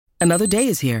Another day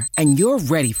is here, and you're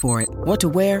ready for it. What to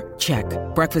wear? Check.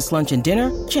 Breakfast, lunch, and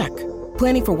dinner? Check.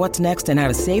 Planning for what's next and how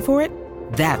to save for it?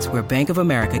 That's where Bank of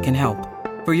America can help.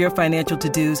 For your financial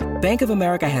to-dos, Bank of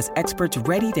America has experts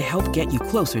ready to help get you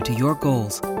closer to your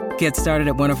goals. Get started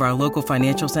at one of our local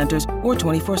financial centers or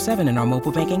 24/7 in our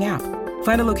mobile banking app.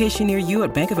 Find a location near you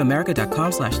at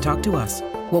bankofamerica.com/talktous.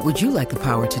 What would you like the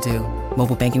power to do?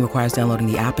 Mobile banking requires downloading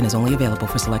the app and is only available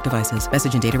for select devices.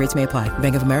 Message and data rates may apply.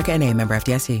 Bank of America N.A., member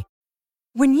FDIC.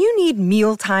 When you need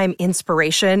mealtime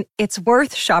inspiration, it's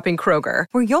worth shopping Kroger,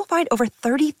 where you'll find over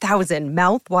 30,000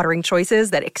 mouth-watering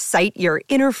choices that excite your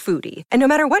inner foodie. And no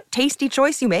matter what tasty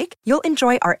choice you make, you'll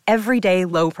enjoy our everyday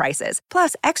low prices,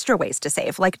 plus extra ways to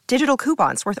save, like digital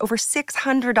coupons worth over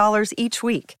 $600 each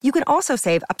week. You can also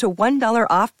save up to $1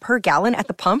 off per gallon at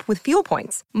the pump with fuel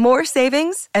points. More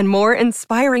savings and more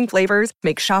inspiring flavors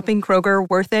make shopping Kroger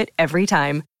worth it every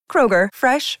time. Kroger,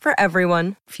 fresh for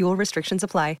everyone. Fuel restrictions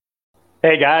apply.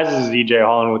 Hey guys, this is DJ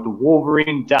Holland with the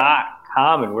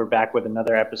Wolverine.com, and we're back with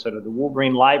another episode of the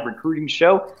Wolverine Live Recruiting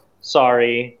Show.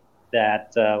 Sorry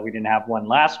that we didn't have one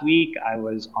last week. I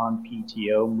was on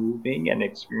PTO moving and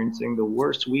experiencing the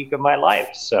worst week of my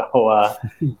life. So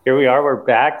here we are, we're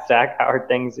back. Zach, how are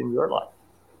things in your life?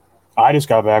 I just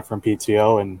got back from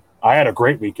PTO, and I had a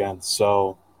great weekend,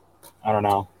 so I don't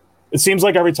know. It seems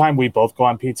like every time we both go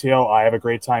on PTO, I have a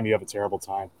great time, you have a terrible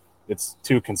time. It's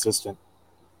too consistent.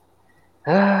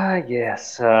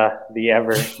 Yes, the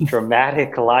ever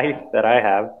dramatic life that I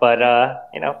have. But,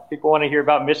 people want to hear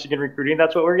about Michigan recruiting.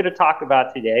 That's what we're going to talk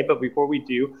about today. But before we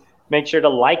do, make sure to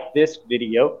like this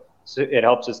video. So it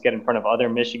helps us get in front of other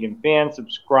Michigan fans.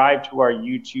 Subscribe to our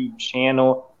YouTube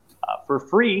channel for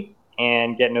free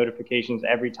and get notifications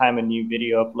every time a new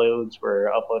video uploads.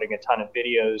 We're uploading a ton of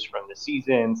videos from the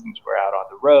season since we're out on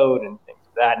the road and things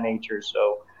of that nature.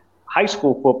 So high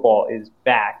school football is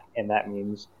back, and that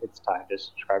means it's time to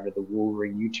subscribe to the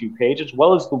Wolverine YouTube page as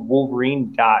well as the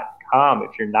Wolverine.com.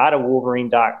 If you're not a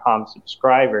Wolverine.com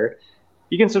subscriber,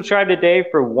 you can subscribe today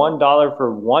for $1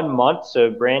 for 1 month. So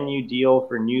a brand new deal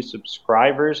for new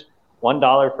subscribers.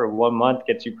 $1 for 1 month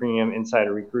gets you premium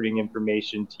insider recruiting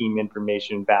information, team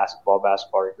information, basketball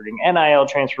recruiting, NIL,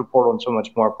 transfer portal, and so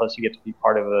much more. Plus, you get to be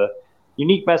part of a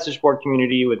unique message board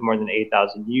community with more than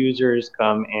 8,000 users.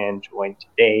 Come and join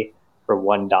today for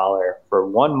 $1 for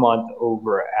 1 month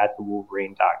over at the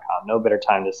Wolverine.com. No better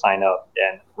time to sign up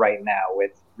than right now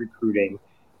with recruiting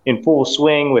in full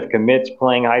swing, with commits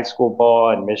playing high school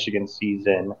ball and Michigan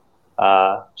season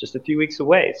just a few weeks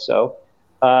away. So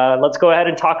let's go ahead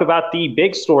and talk about the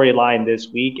big storyline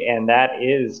this week, and that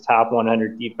is top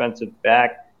 100 defensive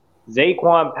back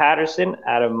Zaquan Patterson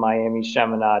out of Miami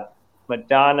Chaminade.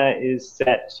 Madonna is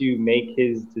set to make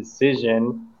his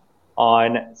decision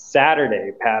on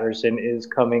Saturday. Patterson is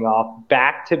coming off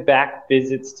back-to-back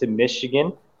visits to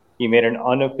Michigan. He made an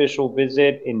unofficial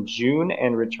visit in June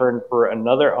and returned for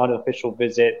another unofficial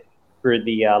visit for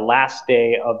the last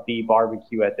day of the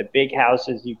barbecue at the Big House.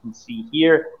 As you can see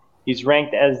here, he's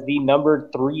ranked as the number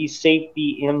 3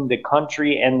 safety in the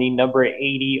country and the number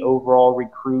 80 overall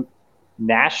recruit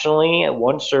nationally.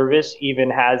 One service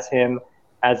even has him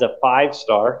as a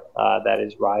 5-star, that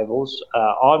is Rivals.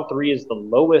 On3 is the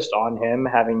lowest on him,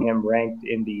 having him ranked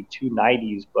in the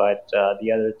 290s, but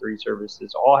the other 3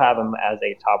 services all have him as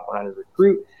a top 100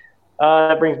 recruit.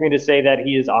 That brings me to say that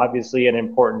he is obviously an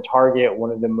important target, one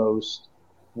of the most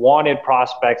wanted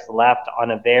prospects left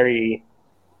on a very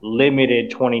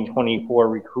limited 2024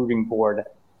 recruiting board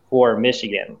for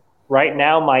Michigan. Right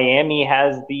now, Miami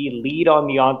has the lead on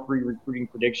the On3 recruiting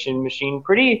prediction machine.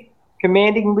 Pretty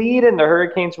commanding lead, and the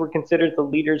Hurricanes were considered the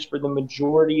leaders for the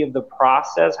majority of the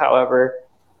process. However,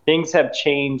 things have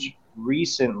changed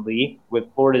recently, with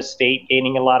Florida State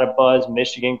gaining a lot of buzz,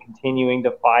 Michigan continuing to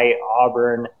fight,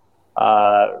 Auburn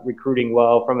recruiting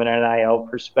well from an NIL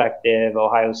perspective,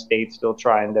 Ohio State still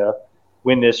trying to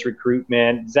win this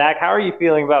recruitment. Zach, how are you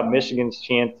feeling about Michigan's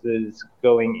chances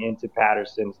going into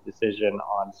Patterson's decision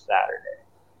on Saturday?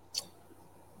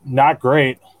 Not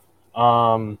great.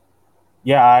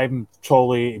 Yeah, I'm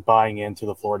totally buying into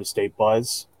the Florida State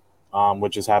buzz,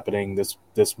 which is happening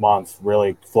this month.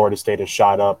 Really, Florida State has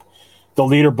shot up the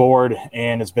leaderboard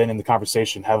and has been in the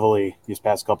conversation heavily these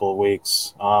past couple of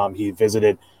weeks. He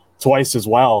visited twice as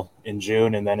well in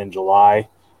June and then in July.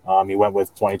 He went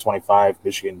with 2025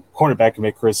 Michigan cornerback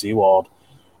commit Chris Ewald.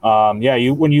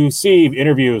 When you see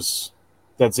interviews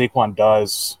that Zaquan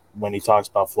does when he talks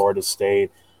about Florida State,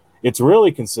 it's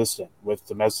really consistent with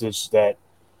the message that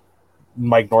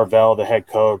Mike Norvell, the head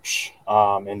coach,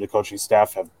 and the coaching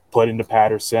staff have put into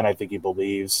Patterson. I think he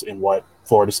believes in what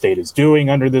Florida State is doing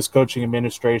under this coaching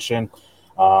administration.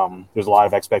 There's a lot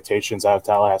of expectations out of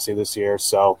Tallahassee this year.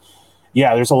 So,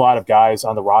 yeah, there's a lot of guys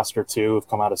on the roster, too, who've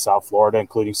come out of South Florida,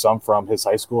 including some from his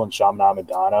high school in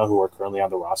Chaminade-Madonna, who are currently on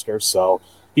the roster. So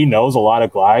he knows a lot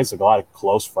of guys, a lot of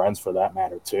close friends for that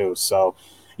matter, too. So,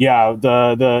 yeah,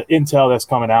 the intel that's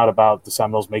coming out about the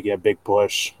Seminoles making a big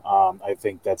push, I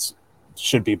think that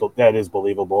is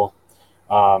believable.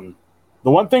 The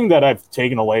one thing that I've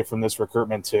taken away from this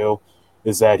recruitment, too,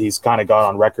 is that he's kind of gone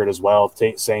on record as well,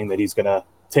 saying that he's going to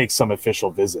take some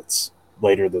official visits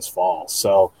later this fall.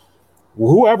 So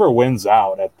whoever wins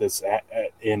out at this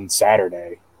in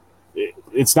Saturday,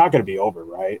 it's not going to be over,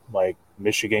 right? Like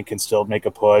Michigan can still make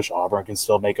a push, Auburn can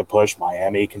still make a push,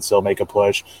 Miami can still make a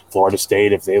push, Florida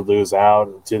State, if they lose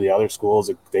out to the other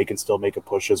schools, they can still make a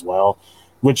push as well,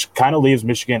 which kind of leaves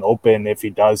Michigan open. If he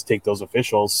does take those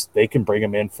officials, they can bring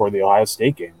him in for the Ohio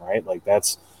State game, right? Like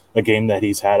that's a game that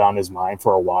he's had on his mind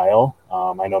for a while.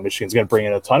 I know Michigan's going to bring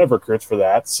in a ton of recruits for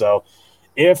that. So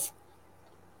if,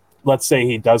 let's say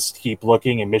he does keep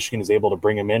looking and Michigan is able to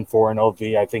bring him in for an OV,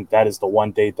 I think that is the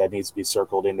one date that needs to be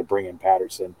circled in to bring in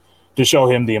Patterson, to show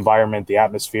him the environment, the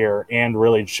atmosphere, and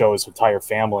really show his entire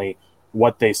family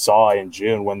what they saw in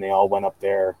June when they all went up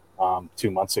there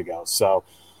 2 months ago. So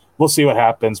we'll see what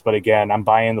happens. But again, I'm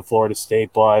buying the Florida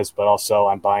State buzz, but also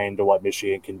I'm buying to what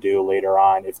Michigan can do later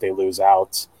on if they lose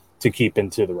out to keep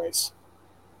into the race.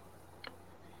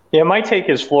 Yeah, my take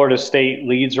is Florida State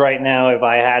leads right now. If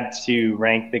I had to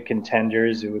rank the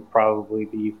contenders, it would probably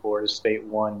be Florida State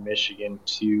 1, Michigan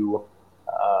 2,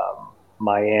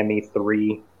 Miami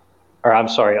 3, or I'm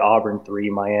sorry, Auburn 3,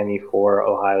 Miami 4,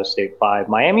 Ohio State 5.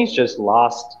 Miami's just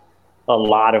lost a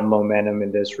lot of momentum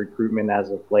in this recruitment as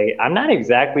of late. I'm not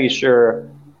exactly sure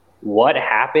what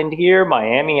happened here.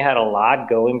 Miami had a lot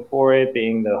going for it,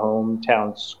 being the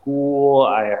hometown school.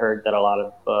 I heard that a lot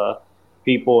of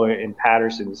people in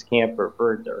Patterson's camp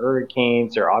referred to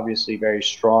Hurricanes. They're obviously very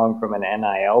strong from an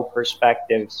NIL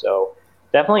perspective. So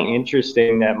definitely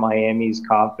interesting that Miami's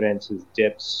confidence has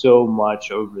dipped so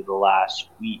much over the last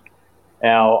week.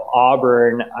 Now,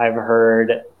 Auburn, I've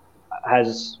heard,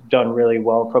 has done really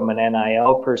well from an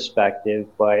NIL perspective,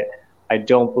 but I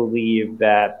don't believe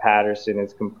that Patterson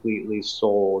is completely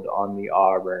sold on the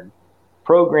Auburn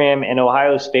program, and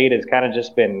Ohio State has kind of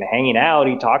just been hanging out.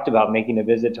 He talked about making a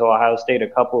visit to Ohio State a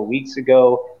couple of weeks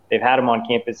ago. They've had him on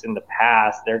campus in the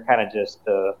past. They're kind of just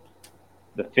the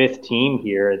fifth team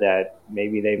here that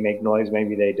maybe they make noise,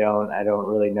 maybe they don't. I don't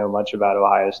really know much about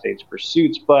Ohio State's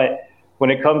pursuits, but when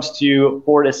it comes to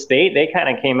Florida State, they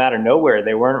kind of came out of nowhere.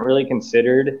 They weren't really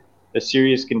considered a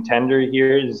serious contender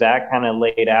here. Zach kind of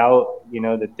laid out,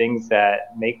 the things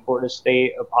that make Florida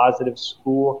State a positive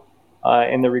school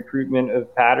in the recruitment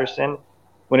of Patterson.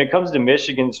 When it comes to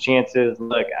Michigan's chances,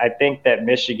 look, I think that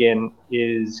Michigan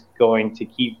is going to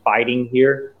keep fighting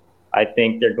here. I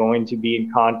think they're going to be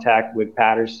in contact with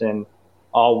Patterson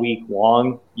all week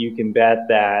long. You can bet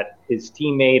that his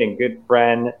teammate and good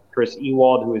friend, Chris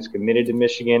Ewald, who is committed to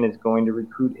Michigan, is going to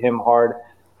recruit him hard.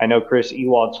 I know Chris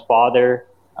Ewald's father,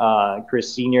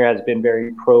 Chris Sr., has been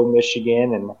very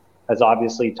pro-Michigan and has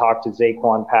obviously talked to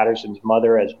Zaquan Patterson's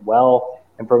mother as well.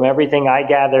 And from everything I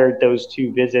gathered, those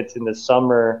two visits in the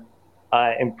summer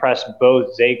impressed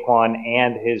both Zaquan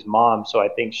and his mom. So I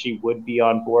think she would be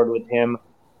on board with him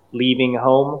leaving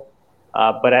home.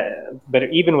 But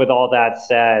even with all that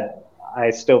said,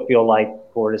 I still feel like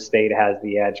Florida State has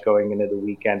the edge going into the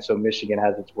weekend. So Michigan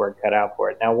has its work cut out for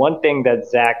it. Now, one thing that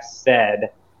Zach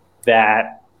said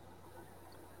that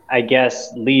I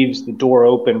guess leaves the door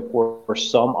open for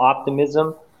some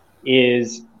optimism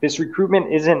is this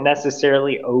recruitment isn't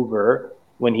necessarily over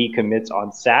when he commits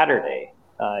on Saturday.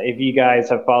 If you guys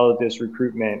have followed this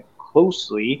recruitment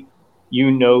closely,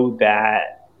 you know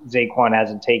that Zaquan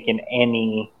hasn't taken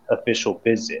any official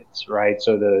visits, right?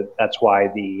 So that's why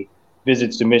the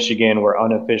visits to Michigan were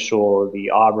unofficial. The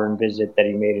Auburn visit that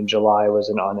he made in July was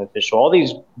an unofficial. All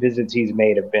these visits he's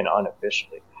made have been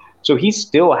unofficially. So he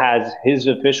still has his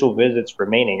official visits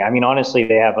remaining. I mean, honestly,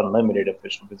 they have unlimited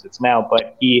official visits now,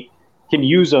 but he can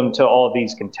use them to all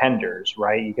these contenders,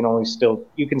 right? You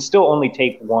can still only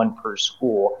take one per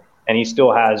school, and he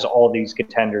still has all these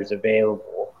contenders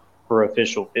available for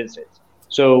official visits.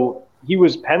 So he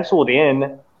was penciled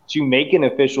in to make an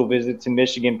official visit to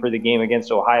Michigan for the game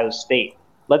against Ohio State.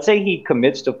 Let's say he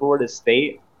commits to Florida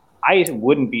State. I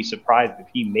wouldn't be surprised if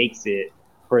he makes it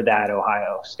for that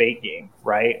Ohio State game,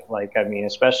 right? Like, I mean,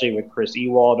 especially with Chris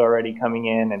Ewald already coming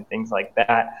in and things like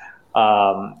that,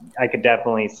 I could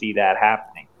definitely see that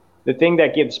happening. The thing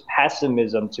that gives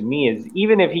pessimism to me is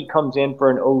even if he comes in for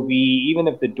an OV, even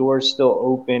if the door's still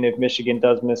open, if Michigan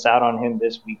does miss out on him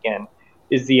this weekend,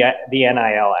 is the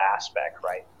NIL aspect,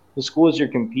 right? the schools you're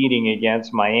competing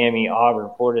against, Miami, Auburn,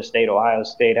 Florida State, Ohio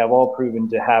State, have all proven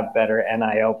to have better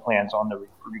NIL plans on the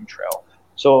recruiting trail.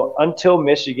 So until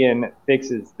Michigan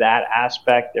fixes that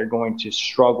aspect, they're going to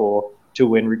struggle to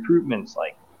win recruitments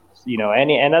like this.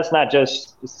 And that's not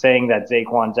just saying that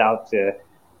Zaquan's out to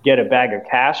get a bag of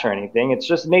cash or anything. It's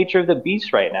just nature of the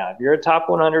beast right now. If you're a top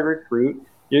 100 recruit,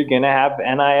 you're going to have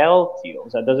NIL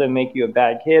deals. That doesn't make you a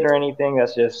bad kid or anything.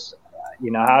 That's just,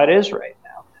 how it is right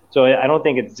now. So I don't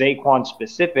think it's Zaquan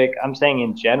specific. I'm saying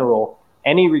in general,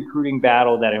 any recruiting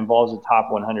battle that involves a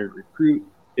top 100 recruit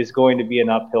is going to be an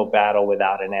uphill battle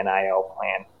without an NIL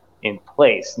plan in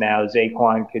place. Now,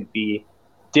 Zaquan could be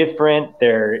different.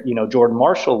 Jordan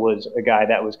Marshall was a guy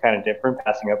that was kind of different,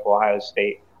 passing up Ohio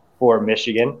State for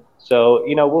Michigan. So,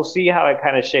 we'll see how it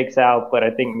kind of shakes out. But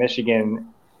I think Michigan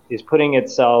is putting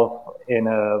itself in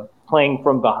a playing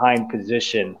from behind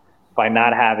position by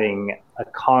not having a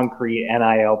concrete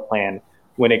NIL plan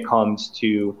when it comes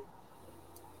to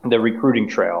the recruiting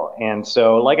trail. And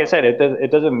so, like I said,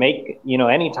 it doesn't make,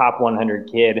 any top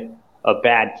 100 kid a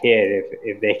bad kid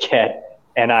if they get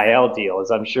NIL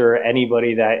deals. I'm sure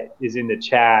anybody that is in the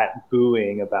chat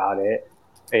booing about it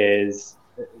has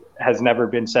never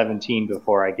been 17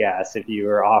 before, I guess. If you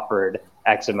were offered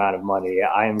X amount of money,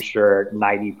 I'm sure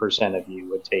 90% of you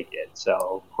would take it.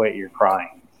 So quit your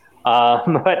crying.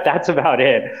 But that's about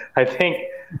it. I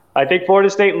think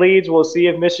Florida State leads. We'll see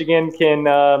if Michigan can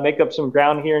make up some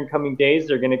ground here in coming days.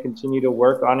 They're going to continue to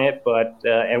work on it,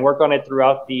 and work on it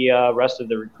throughout the rest of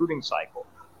the recruiting cycle.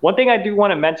 One thing I do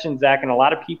want to mention, Zach, and a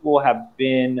lot of people have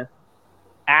been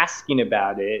asking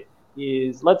about it,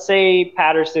 is let's say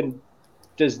Patterson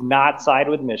does not side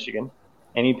with Michigan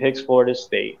and he picks Florida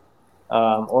State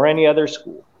or any other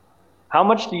school. How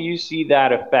much do you see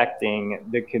that affecting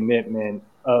the commitment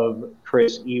of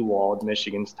Chris Ewald,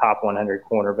 Michigan's top 100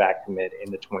 cornerback commit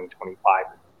in the 2025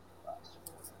 class?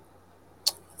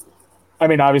 I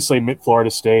mean, obviously, Florida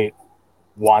State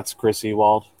wants Chris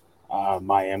Ewald.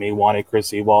 Miami wanted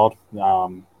Chris Ewald.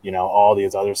 All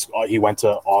these others. He went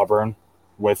to Auburn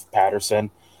with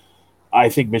Patterson. I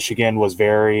think Michigan was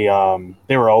very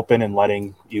they were open in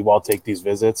letting Ewald take these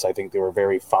visits. I think they were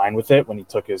very fine with it when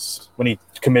he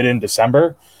committed in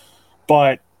December.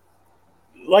 But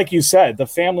like you said, the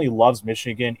family loves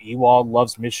Michigan. Ewald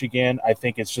loves Michigan. I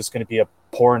think it's just going to be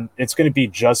it's going to be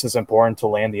just as important to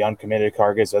land the uncommitted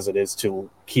targets as it is to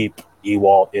keep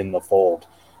Ewald in the fold.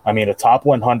 I mean, a top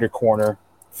 100 corner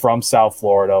from South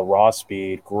Florida, raw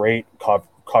speed, great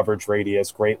coverage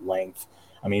radius, great length.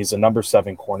 I mean, he's a number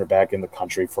 7 cornerback in the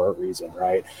country for a reason,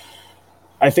 right?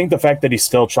 I think the fact that he's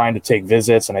still trying to take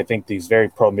visits, and I think he's very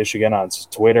pro-Michigan on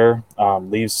Twitter,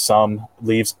 leaves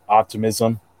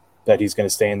optimism that he's going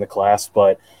to stay in the class.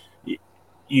 But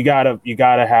you gotta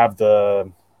have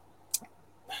the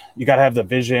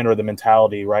vision or the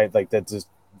mentality, right? Like that, the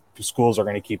schools are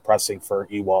going to keep pressing for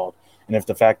Ewald, and if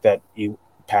the fact that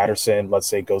Patterson, let's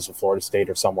say, goes to Florida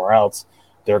State or somewhere else,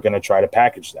 they're going to try to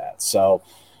package that. So,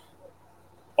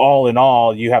 all in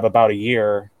all, you have about a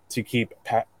year to keep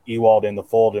Ewald in the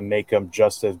fold and make him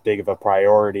just as big of a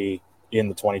priority in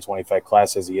the 2025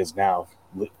 class as he is now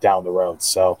down the road.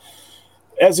 So,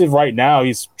 as of right now,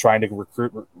 he's trying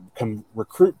to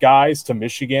recruit guys to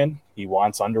Michigan. He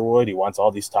wants Underwood. He wants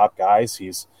all these top guys.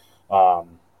 He's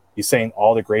saying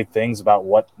all the great things about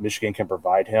what Michigan can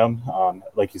provide him.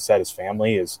 Like you said, his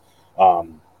family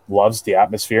loves the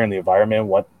atmosphere and the environment,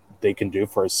 what they can do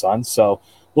for his son. So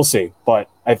we'll see. But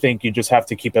I think you just have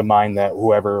to keep in mind that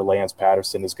whoever lands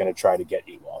Patterson is going to try to get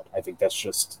Ewald. I think that's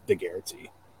just the guarantee.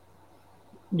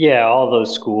 Yeah, all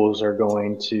those schools are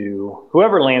going to –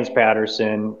 whoever lands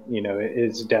Patterson,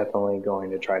 is definitely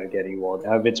going to try to get Ewald.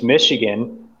 Now, if it's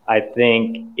Michigan, I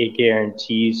think it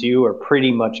guarantees you, or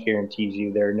pretty much guarantees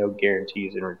you – there are no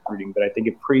guarantees in recruiting, but I think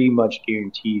it pretty much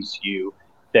guarantees you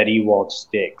that Ewald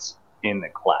sticks in the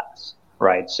class,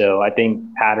 right? So I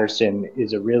think Patterson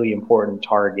is a really important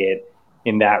target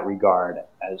in that regard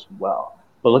as well.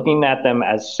 But looking at them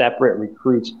as separate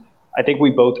recruits – I think we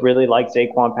both really like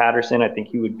Zaquan Patterson. I think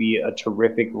he would be a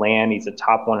terrific land. He's a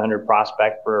top 100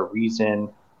 prospect for a reason.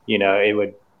 He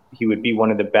would be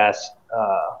one of the best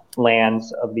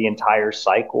lands of the entire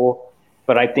cycle.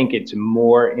 But I think it's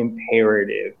more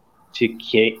imperative to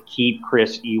keep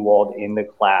Chris Ewald in the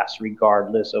class,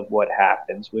 regardless of what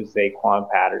happens with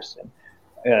Zaquan Patterson.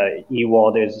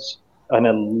 Ewald is an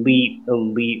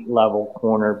elite level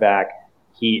cornerback.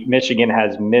 Michigan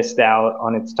has missed out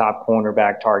on its top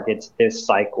cornerback targets this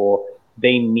cycle.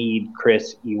 They need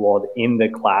Chris Ewald in the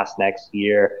class next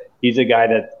year. He's a guy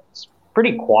that's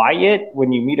pretty quiet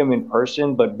when you meet him in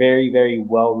person, but very, very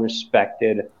well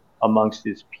respected amongst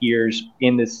his peers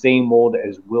in the same mold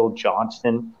as Will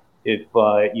Johnson. If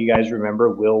you guys remember,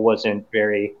 Will wasn't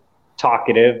very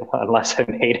talkative unless I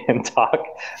made him talk,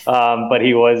 but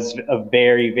he was a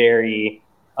very, very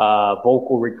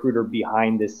vocal recruiter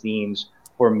behind the scenes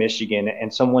for Michigan,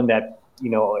 and someone that,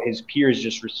 his peers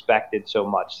just respected so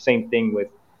much. Same thing with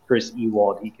Chris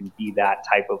Ewald. He can be that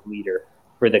type of leader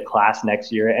for the class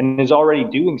next year and is already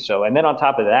doing so. And then on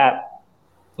top of that,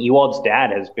 Ewald's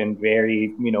dad has been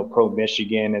very,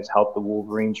 pro-Michigan, has helped the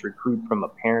Wolverines recruit from a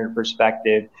parent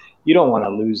perspective. You don't want to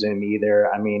lose him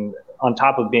either. I mean, on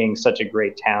top of being such a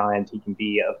great talent, he can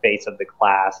be a face of the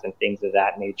class and things of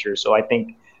that nature. So I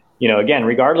think, again,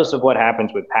 regardless of what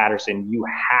happens with Patterson, you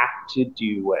have to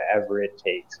do whatever it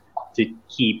takes to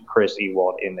keep Chris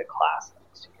Ewald in the class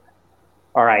next year.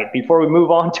 All right, before we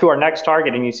move on to our next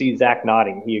target, and you see Zach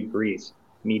nodding, he agrees.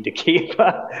 Need to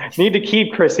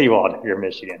keep Chris Ewald if you're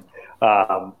Michigan.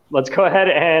 Let's go ahead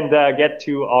and get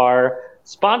to our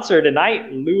sponsor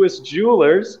tonight, Lewis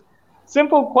Jewelers.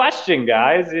 Simple question,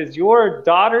 guys. Is your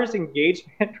daughter's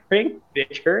engagement ring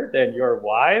bigger than your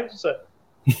wife's?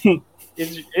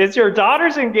 Is your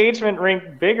daughter's engagement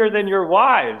ring bigger than your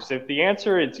wife's? If the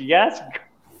answer is yes,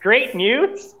 great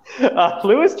news.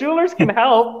 Lewis Jewelers can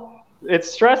help.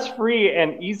 It's stress-free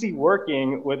and easy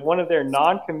working with one of their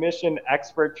non-commissioned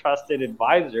expert trusted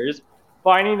advisors,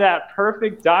 finding that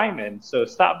perfect diamond. So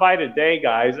stop by today,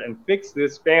 guys, and fix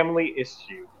this family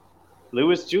issue.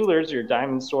 Lewis Jewelers, your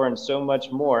diamond store, and so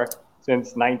much more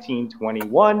since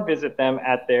 1921. Visit them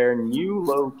at their new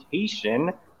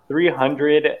location,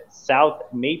 300 South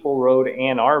Maple Road,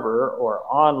 Ann Arbor, or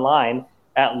online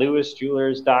at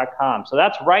lewisjewelers.com. So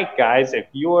that's right, guys.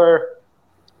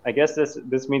 I guess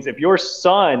this means if your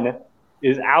son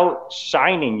is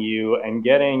outshining you and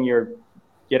getting your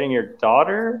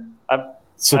daughter,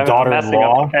 it's a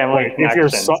daughter-in-law.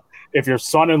 If your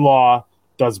son-in-law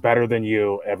does better than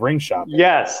you at ring shopping,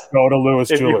 yes, go to Lewis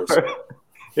Jewelers.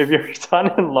 If your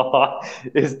son-in-law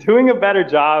is doing a better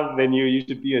job than you, you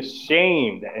should be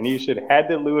ashamed, and you should head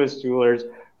to Lewis Jewelers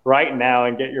right now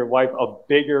and get your wife a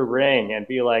bigger ring and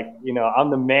be like,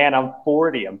 I'm the man, I'm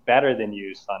 40, I'm better than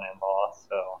you, son-in-law.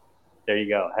 So there you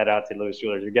go. Head out to Lewis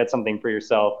Jewelers. You get something for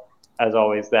yourself. As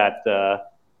always, that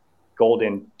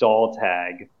golden dog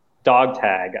tag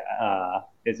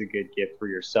is a good gift for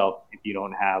yourself if you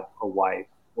don't have a wife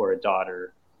or a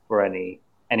daughter or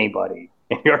anybody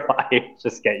in your life.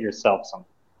 Just get yourself something.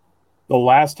 The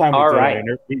last time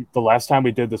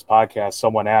we did this podcast,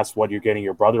 someone asked what you're getting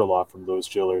your brother-in-law from Lewis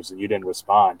Jewelers, and you didn't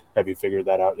respond. Have you figured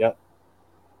that out yet?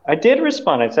 I did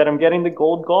respond. I said I'm getting the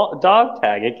gold dog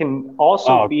tag. It can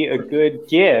also be a good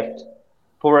gift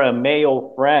for a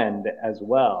male friend as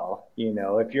well.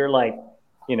 If you're like,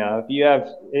 if you have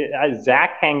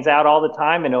Zach hangs out all the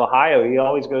time in Ohio. He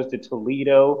always goes to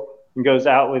Toledo and goes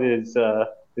out with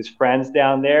his friends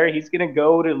down there. He's going to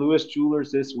go to Lewis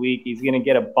Jewelers this week. He's going to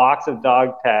get a box of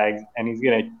dog tags, and he's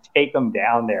going to take them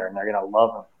down there, and they're going to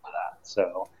love him for that.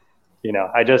 So,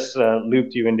 I just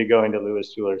looped you into going to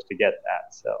Lewis Jewelers to get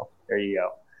that. So there you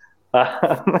go.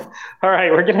 All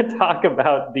right, we're going to talk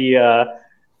about the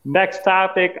next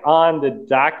topic on the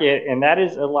docket, and that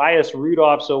is Elias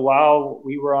Rudolph. So while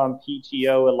we were on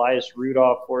PTO, Elias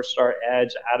Rudolph, 4-star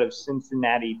edge out of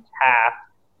Cincinnati Taft,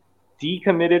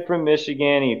 decommitted from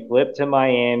Michigan. He flipped to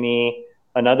Miami,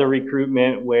 another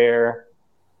recruitment where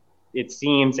it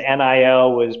seems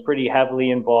NIL was pretty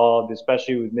heavily involved,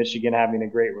 especially with Michigan having a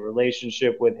great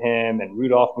relationship with him and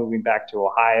Rudolph moving back to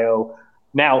Ohio.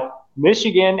 Now,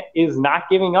 Michigan is not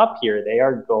giving up here. They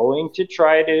are going to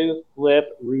try to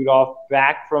flip Rudolph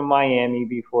back from Miami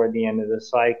before the end of the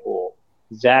cycle.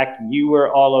 Zach, you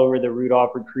were all over the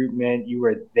Rudolph recruitment. You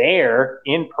were there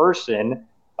in person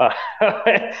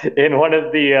in one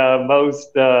of the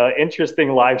most interesting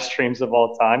live streams of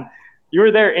all time. You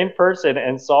were there in person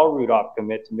and saw Rudolph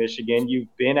commit to Michigan.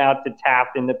 You've been out to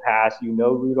Taft in the past. You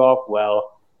know Rudolph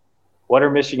well. What are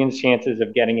Michigan's chances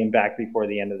of getting him back before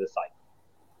the end of the cycle?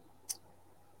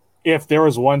 If there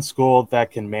was one school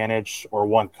that can manage, or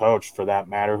one coach for that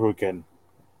matter, who can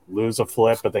lose a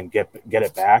flip but then get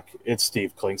it back, it's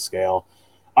Steve Clinkscale.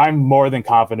 I'm more than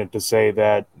confident to say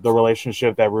that the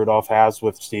relationship that Rudolph has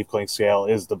with Steve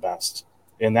Clinkscale is the best.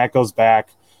 And that goes back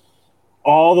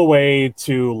all the way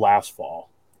to last fall.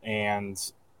 And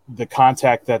the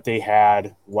contact that they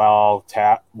had while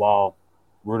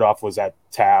Rudolph was at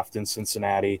Taft in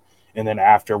Cincinnati, and then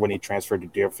after when he transferred to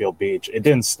Deerfield Beach, it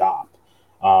didn't stop.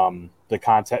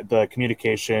 The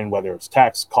communication, whether it's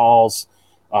text, calls,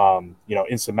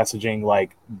 instant messaging,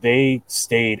 like they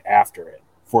stayed after it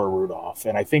for Rudolph.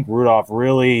 And I think Rudolph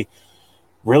really,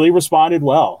 really responded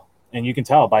well. And you can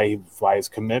tell by his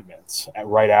commitments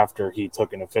right after he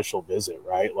took an official visit,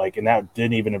 right? Like, and that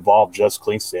didn't even involve just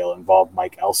Clinksdale. It involved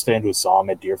Mike Elston, who saw him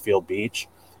at Deerfield Beach.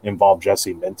 It involved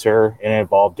Jesse Minter, and it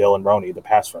involved Dylan Roney, the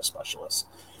pass rush specialist.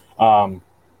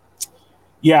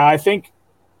 Yeah, I think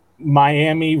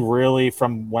Miami really,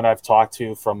 from what I've talked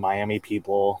to from Miami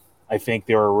people, I think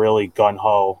they were really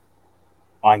gung-ho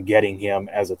on getting him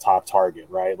as a top target,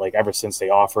 right? Like ever since they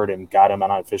offered him, got him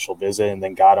on an official visit, and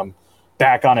then got him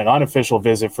back on an unofficial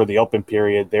visit for the open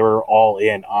period, they were all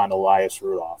in on Elias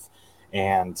Rudolph.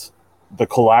 And the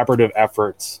collaborative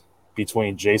efforts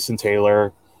between Jason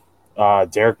Taylor,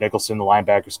 Derek Nicholson, the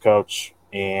linebackers coach,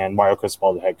 and Mario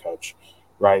Cristobal, the head coach,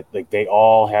 right? Like they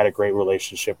all had a great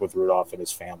relationship with Rudolph and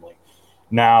his family.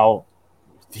 Now,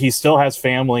 he still has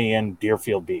family in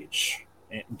Deerfield Beach,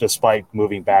 despite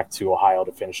moving back to Ohio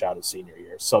to finish out his senior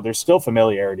year. So there's still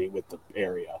familiarity with the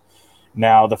area.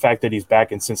 Now, the fact that he's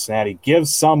back in Cincinnati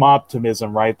gives some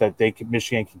optimism, right, that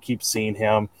Michigan can keep seeing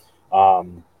him,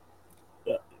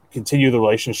 continue the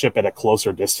relationship at a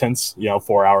closer distance,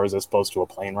 4 hours as opposed to a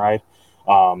plane ride.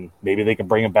 Maybe they can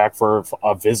bring him back for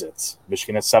visits.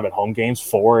 Michigan has 7 home games,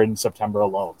 4 in September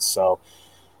alone. So,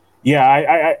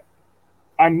 yeah,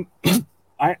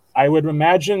 I would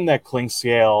imagine that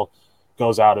Clinkscale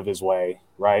goes out of his way,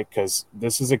 right? Because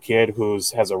this is a kid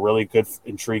has a really good,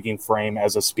 intriguing frame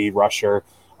as a speed rusher.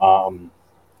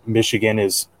 Michigan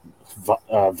is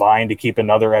vying to keep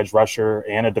another edge rusher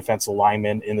and a defensive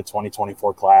lineman in the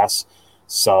 2024 class.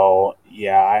 So,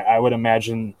 yeah, I would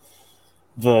imagine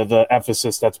the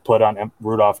emphasis that's put on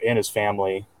Rudolph and his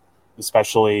family,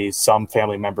 especially some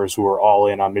family members who are all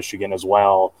in on Michigan as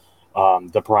well,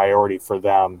 the priority for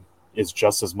them is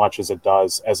just as much as it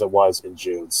was in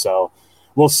June. So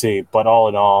we'll see. But all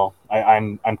in all,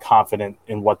 I'm confident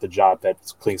in what the job that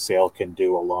Clinkscale can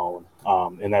do alone.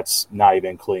 And that's not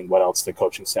even including what else the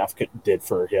coaching staff did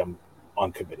for him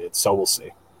uncommitted. So we'll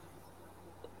see.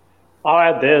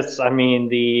 I'll add this. I mean,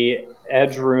 the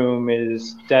edge room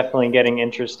is definitely getting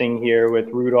interesting here with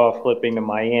Rudolph flipping to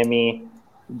Miami.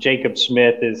 Jacob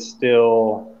Smith is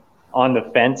still on the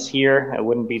fence here. It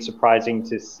wouldn't be surprising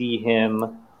to see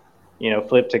him,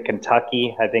 flip to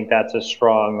Kentucky. I think that's a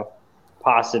strong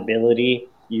possibility.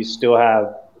 You still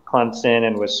have Clemson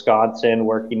and Wisconsin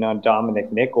working on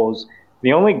Dominic Nichols.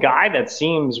 The only guy that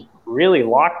seems really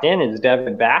locked in is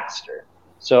Devin Baxter.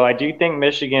 So I do think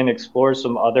Michigan explores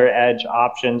some other edge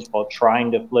options while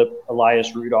trying to flip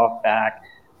Elias Rudolph back,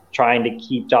 trying to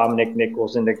keep Dominic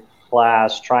Nichols in the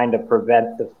class, trying to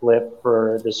prevent the flip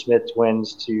for the Smith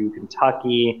twins to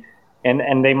Kentucky.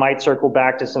 And they might circle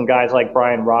back to some guys like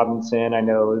Brian Robinson. I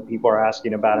know people are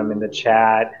asking about him in the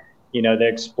chat. They're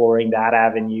exploring that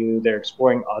avenue. They're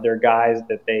exploring other guys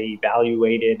that they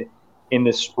evaluated in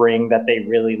the spring that they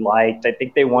really liked. I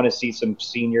think they want to see some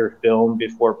senior film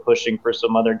before pushing for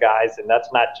some other guys. And that's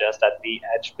not just at the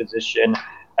edge position.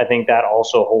 I think that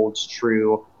also holds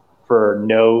true for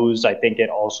nose. I think it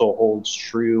also holds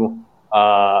true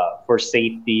for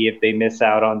safety if they miss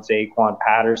out on Zaquan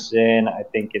Patterson. I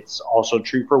think it's also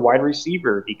true for wide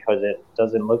receiver because it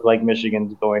doesn't look like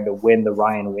Michigan's going to win the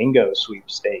Ryan Wingo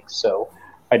sweepstakes. So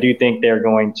I do think they're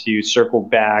going to circle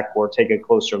back or take a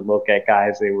closer look at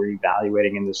guys they were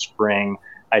evaluating in the spring.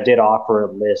 I did offer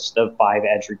a list of 5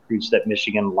 edge recruits that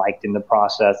Michigan liked in the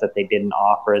process that they didn't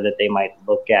offer that they might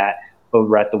look at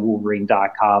over at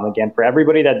thewolverine.com. Again, for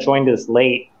everybody that joined us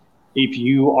late, if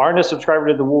you aren't a subscriber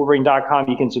to thewolverine.com,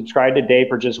 you can subscribe today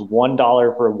for just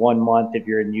 $1 for 1 month if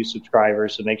you're a new subscriber.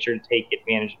 So make sure to take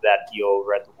advantage of that deal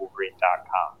over at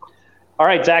thewolverine.com. All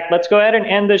right, Zach, let's go ahead and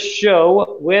end the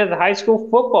show with high school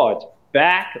football. It's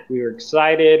back. We were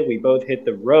excited. We both hit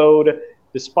the road.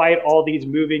 Despite all these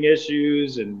moving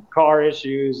issues and car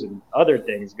issues and other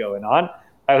things going on,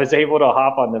 I was able to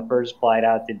hop on the first flight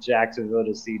out to Jacksonville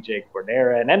to see Jake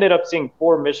Cordera and ended up seeing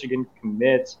 4 Michigan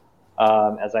commits.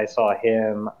 As I saw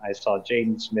him, I saw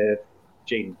Jaden Smith,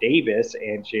 Jaden Davis,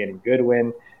 and Shannon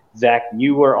Goodwin. Zach,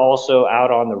 you were also out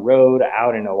on the road,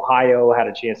 out in Ohio, had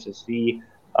a chance to see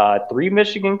 3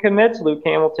 Michigan commits, Luke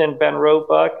Hamilton, Ben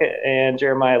Roebuck, and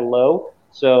Jeremiah Lowe.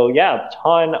 So, yeah, a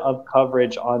ton of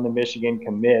coverage on the Michigan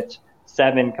commit,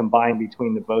 7 combined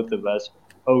between the both of us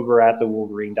over at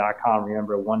thewolverine.com.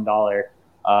 Remember, $1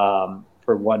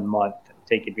 for 1 month.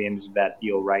 Take advantage of that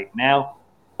deal right now.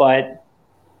 But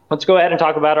let's go ahead and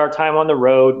talk about our time on the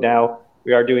road. Now,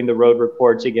 we are doing the road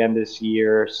reports again this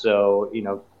year, so,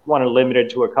 want to limit it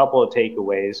to a couple of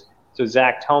takeaways. So,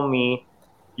 Zach, tell me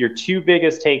your 2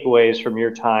 biggest takeaways from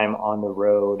your time on the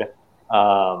road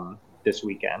this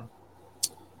weekend.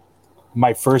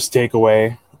 My first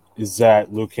takeaway is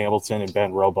that Luke Hamilton and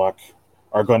Ben Roebuck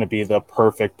are going to be the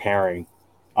perfect pairing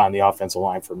on the offensive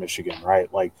line for Michigan,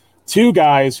 right? Like two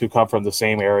guys who come from the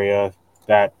same area,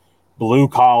 that blue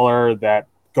collar, that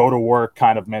go to work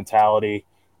kind of mentality.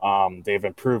 They've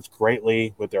improved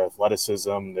greatly with their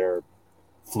athleticism, their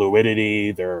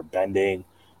fluidity, their bending.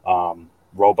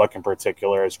 Roebuck in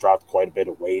particular has dropped quite a bit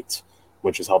of weight,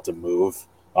 which has helped him move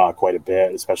quite a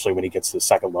bit, especially when he gets to the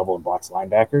second level and blocks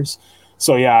linebackers.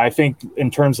 So, yeah, I think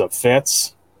in terms of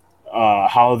fits,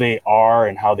 how they are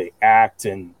and how they act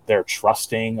and their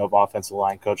trusting of offensive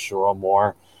line coach Jerome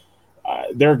Moore,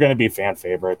 they're going to be fan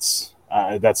favorites.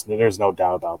 There's no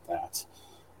doubt about that.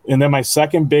 And then my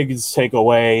second biggest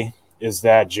takeaway is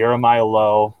that Jeremiah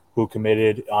Lowe, who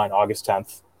committed on August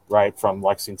 10th, right, from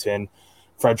Lexington,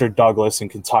 Frederick Douglass in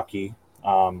Kentucky,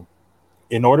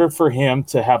 in order for him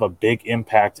to have a big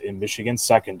impact in Michigan's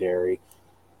secondary,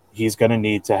 he's going to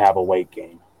need to have a weight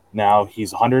gain. Now,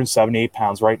 he's 178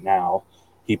 pounds right now.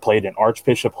 He played an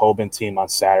Archbishop Hoban team on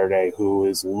Saturday who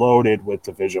is loaded with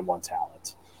Division I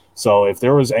talent. So if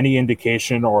there was any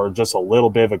indication or just a little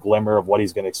bit of a glimmer of what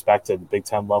he's going to expect at the Big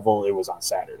Ten level, it was on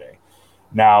Saturday.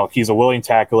 Now, he's a willing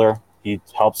tackler. He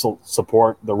helps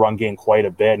support the run game quite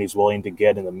a bit, and he's willing to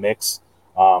get in the mix,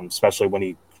 especially when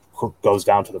he goes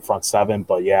down to the front seven.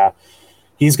 But, yeah,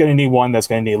 he's going to need one that's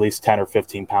going to need at least 10 or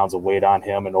 15 pounds of weight on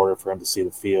him in order for him to see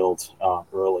the field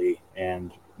early.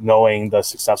 And knowing the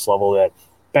success level that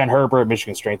Ben Herbert,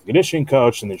 Michigan strength and conditioning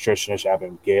coach, and the nutritionist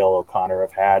Abigail O'Connor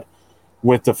have had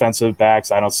with defensive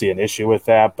backs, I don't see an issue with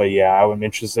that. But, yeah, I'm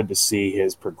interested to see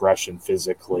his progression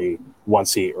physically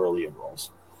once he early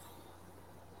enrolls.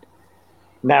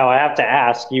 Now, I have to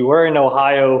ask, you were in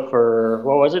Ohio for,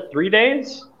 what was it, 3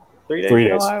 days? 3 days? 3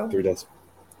 days. Ohio? 3 days.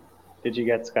 Did you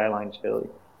get Skyline chili?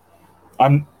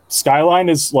 Skyline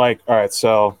is like, all right,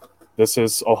 so this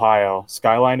is Ohio.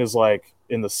 Skyline is like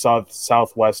in the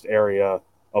southwest area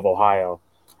of Ohio.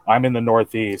 I'm in the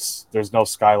Northeast. There's no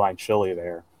Skyline chili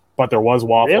there, but there was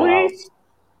Waffle House.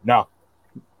 No,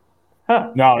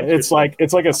 no, it's like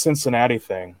a Cincinnati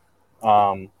thing.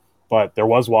 But there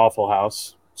was Waffle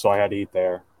House, so I had to eat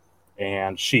there,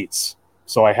 and Sheets,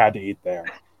 so I had to eat there.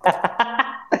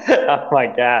 Oh my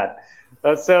God.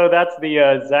 So that's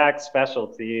the Zach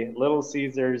specialty, Little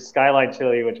Caesars, Skyline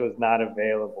chili, which was not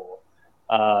available.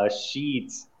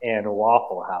 Sheets and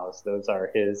Waffle House. Those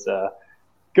are his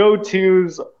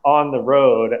go-tos on the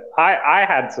road. I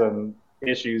had some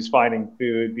issues finding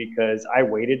food because I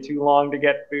waited too long to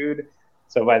get food.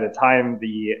 So by the time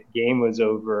the game was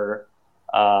over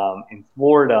in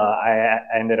Florida, I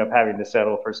ended up having to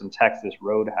settle for some Texas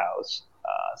Roadhouse.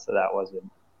 So that wasn't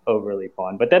overly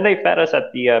fun. But then they fed us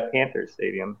at the Panthers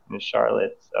Stadium in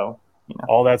Charlotte. So, you know,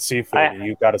 all that seafood,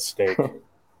 you got a steak.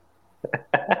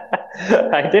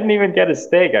 I didn't even get a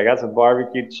steak. I got some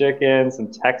barbecue chicken,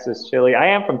 some Texas chili. I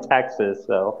am from Texas,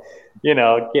 so, you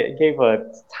know, gave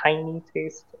a tiny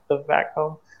taste of back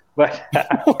home. But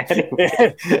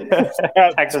anyway,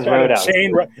 Texas Roadhouse.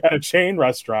 At a chain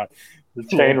restaurant. The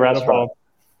chain restaurant.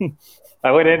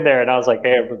 I went in there and I was like,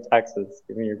 hey, I'm from Texas.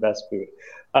 Give me your best food.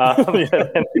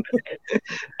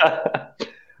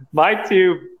 My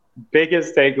two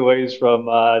biggest takeaways from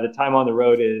the time on the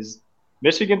road is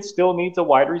Michigan still needs a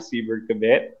wide receiver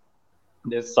commit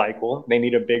this cycle. They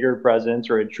need a bigger presence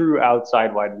or a true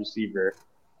outside wide receiver.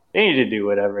 They need to do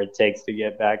whatever it takes to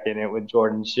get back in it with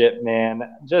Jordan Shipp,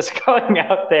 man. Just going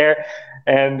out there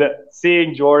and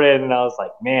seeing Jordan, and I was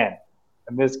like, man,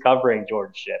 I miss covering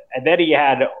Jordan Shipp. And then he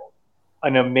had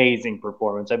an amazing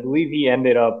performance. I believe he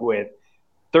ended up with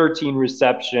 13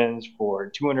 receptions for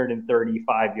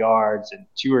 235 yards and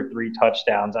 2 or 3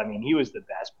 touchdowns. I mean, he was the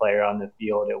best player on the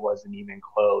field. It wasn't even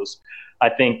close. I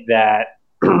think that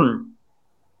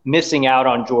missing out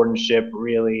on Jordan Shipp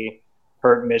really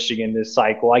hurt Michigan this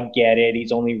cycle. I get it.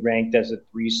 He's only ranked as a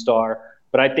 3-star,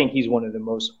 but I think he's one of the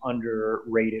most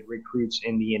underrated recruits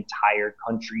in the entire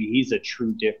country. He's a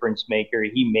true difference maker.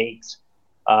 He made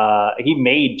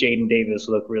Jaden Davis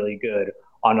look really good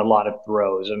on a lot of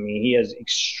throws. I mean, he has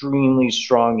extremely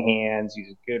strong hands.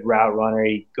 He's a good route runner.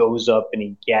 He goes up and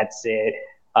he gets it.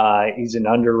 He's an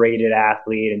underrated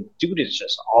athlete, and dude is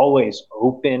just always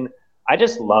open. I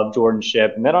just love Jordan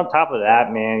Shipp. And then on top of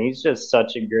that, man, he's just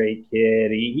such a great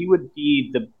kid. He would be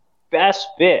the best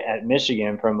fit at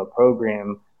Michigan from a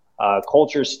program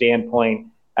culture standpoint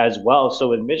as well. So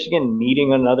with Michigan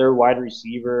needing another wide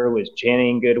receiver, with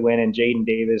Channing Goodwin and Jaden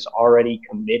Davis already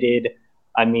committed,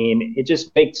 I mean, it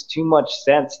just makes too much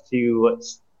sense to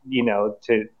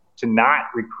not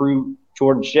recruit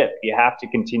Jordan Shipp. You have to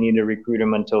continue to recruit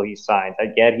him until he signs. I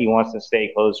get he wants to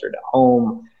stay closer to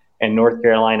home, and North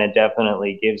Carolina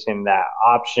definitely gives him that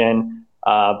option.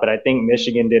 But I think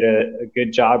Michigan did a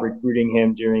good job recruiting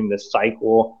him during the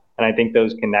cycle. And I think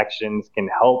those connections can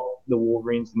help the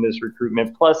Wolverines in this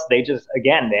recruitment. Plus, they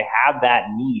have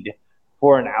that need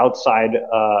for an outside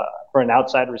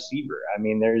receiver. I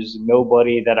mean, there's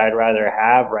nobody that I'd rather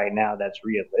have right now that's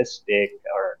realistic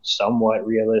or somewhat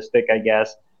realistic, I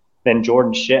guess, than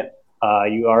Jordan Shipp.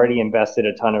 You already invested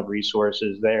a ton of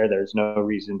resources there. There's no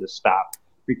reason to stop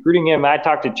recruiting him. I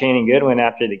talked to Channing Goodwin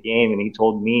after the game, and he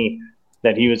told me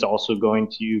that he was also going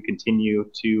to continue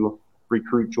to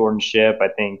recruit Jordan Shipp. I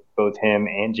think both him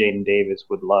and Jaden Davis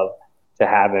would love to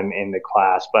have him in the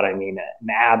class. But I mean, an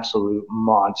absolute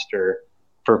monster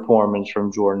performance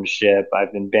from Jordan Shipp.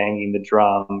 I've been banging the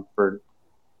drum for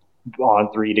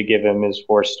On3 to give him his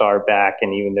 4-star back,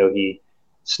 and even though he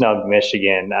snubbed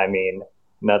Michigan, I mean,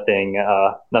 nothing's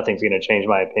going to change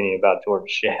my opinion about Jordan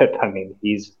Shipp. I mean,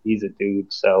 he's a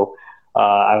dude. So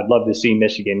I would love to see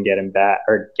Michigan get him back,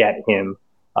 or get him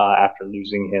after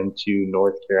losing him to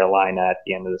North Carolina at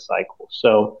the end of the cycle.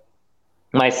 So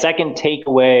my second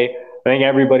takeaway, I think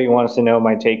everybody wants to know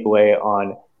my takeaway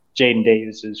on Jaden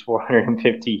Davis's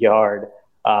 450-yard,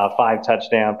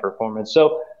 5-touchdown performance.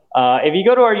 So if you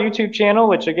go to our YouTube channel,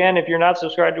 which again, if you're not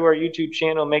subscribed to our YouTube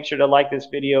channel, make sure to like this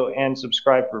video and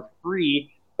subscribe for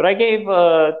free. But I gave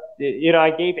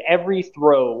every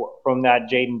throw from that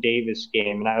Jaden Davis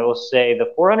game, and I will say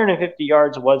the 450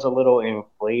 yards was a little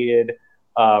inflated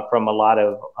from a lot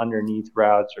of underneath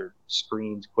routes or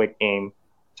screens, quick game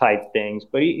type things.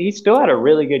 But he still had a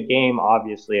really good game.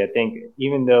 Obviously, I think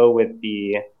even though with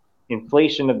the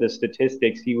inflation of the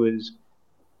statistics, he was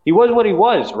what he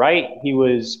was, right? He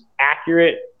was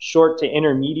accurate, short to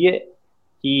intermediate.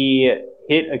 He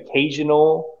hit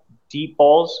occasional deep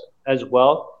balls as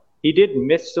well. He did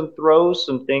miss some throws,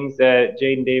 some things that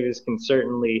Jaden Davis can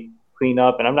certainly clean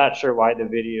up. And I'm not sure why the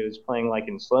video is playing like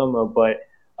in slow-mo, but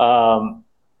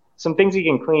some things he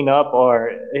can clean up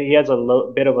are he has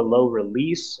a bit of a low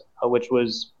release, which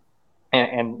was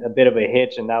and a bit of a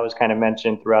hitch, and that was kind of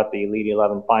mentioned throughout the Elite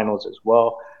 11 finals as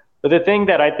well. But the thing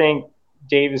that I think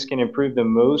Davis can improve the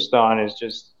most on is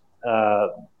just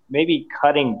maybe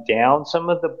cutting down some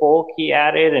of the bulk he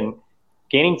added and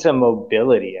gaining some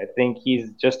mobility. I think he's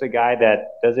just a guy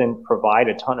that doesn't provide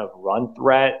a ton of run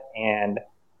threat, and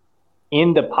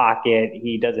in the pocket,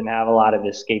 he doesn't have a lot of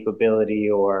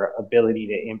escapability or ability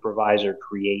to improvise or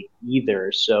create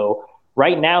either. So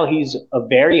right now, he's a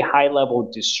very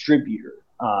high-level distributor.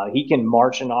 He can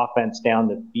march an offense down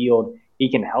the field.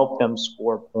 He can help them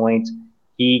score points.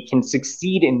 He can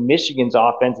succeed in Michigan's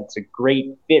offense. It's a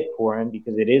great fit for him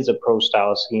because it is a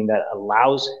pro-style scheme that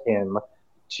allows him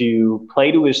to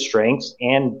play to his strengths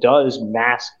and does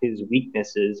mask his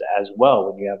weaknesses as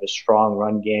well. When you have a strong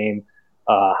run game,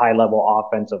 high-level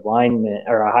offensive lineman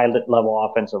or a high-level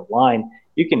offensive line,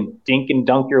 you can dink and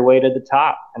dunk your way to the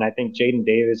top. And I think Jaden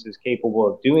Davis is capable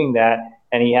of doing that,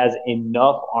 and he has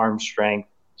enough arm strength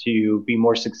to be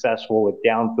more successful with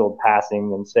downfield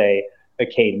passing than, say, a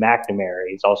Cade McNamara.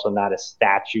 He's also not a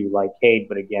statue like Cade,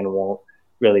 but again, won't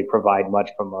really provide much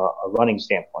from a running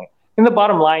standpoint. And the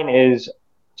bottom line is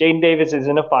Jaden Davis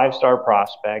isn't a 5-star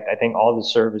prospect. I think all the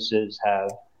services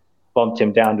have bumped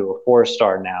him down to a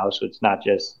 4-star now. So it's not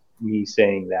just me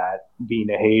saying that, being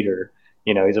a hater.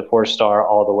 You know, he's a 4-star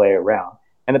all the way around.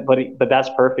 But that's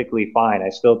perfectly fine. I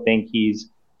still think he's,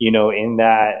 in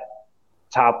that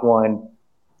top 100,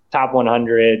 top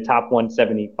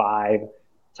 175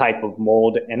 type of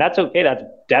mold. And that's okay. That's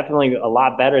definitely a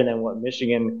lot better than what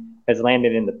Michigan has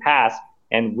landed in the past.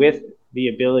 And with the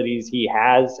abilities he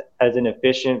has as an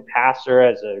efficient passer,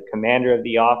 as a commander of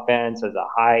the offense, as a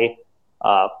high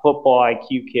football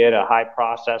IQ kid, a high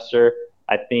processor,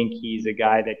 I think he's a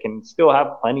guy that can still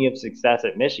have plenty of success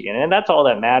at Michigan. And that's all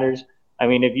that matters. I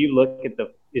mean, if you look at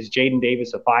is Jaden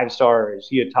Davis a 5-star or is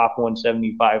he a top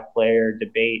 175 player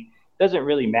debate, doesn't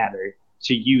really matter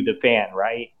to you, the fan,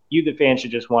 right? You, the fan,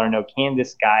 should just want to know, can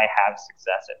this guy have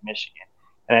success at Michigan?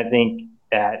 And I think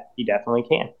that he definitely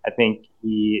can. I think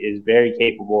he is very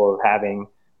capable of having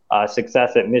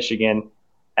success at Michigan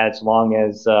as long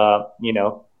as,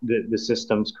 the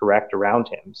system's correct around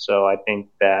him. So I think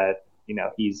that,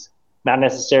 he's not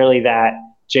necessarily that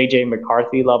J.J.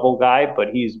 McCarthy level guy, but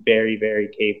he's very, very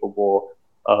capable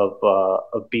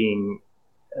of being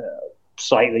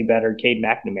slightly better Cade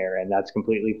McNamara, and that's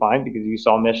completely fine because you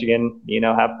saw Michigan,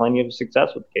 have plenty of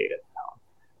success with Cade.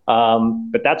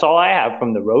 But that's all I have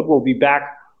from the road. We'll be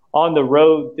back on the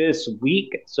road this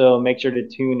week, so make sure to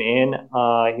tune in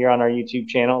here on our YouTube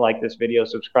channel, like this video,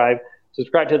 subscribe to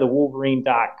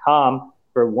thewolverine.com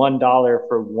for $1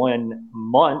 for 1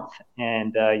 month,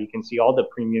 and you can see all the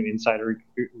premium insider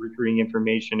recruiting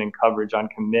information and coverage on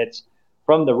commits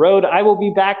from the road. I will be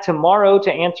back tomorrow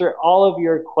to answer all of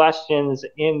your questions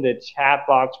in the chat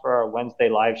box for our Wednesday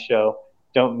live show.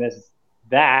 Don't miss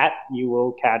that. You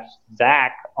will catch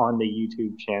Zach on the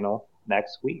YouTube channel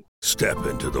next week. Step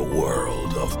into the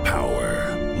world of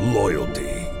power,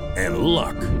 loyalty, and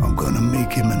luck. I'm going to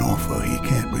make him an offer he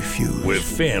can't refuse. With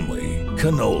family,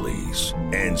 cannolis,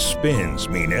 and spins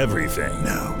mean everything.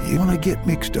 Now, you want to get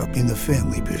mixed up in the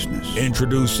family business.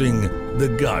 Introducing The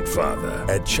Godfather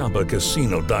at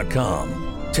ChumbaCasino.com.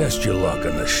 Test your luck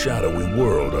in the shadowy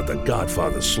world of The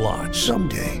Godfather slot.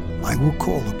 Someday, I will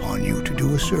call upon you to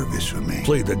do a service for me.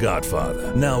 Play The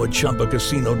Godfather, now at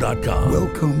ChumbaCasino.com.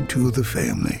 Welcome to the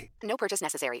family. No purchase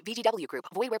necessary. VGW Group.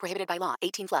 Void where prohibited by law.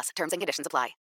 18+. Terms and conditions apply.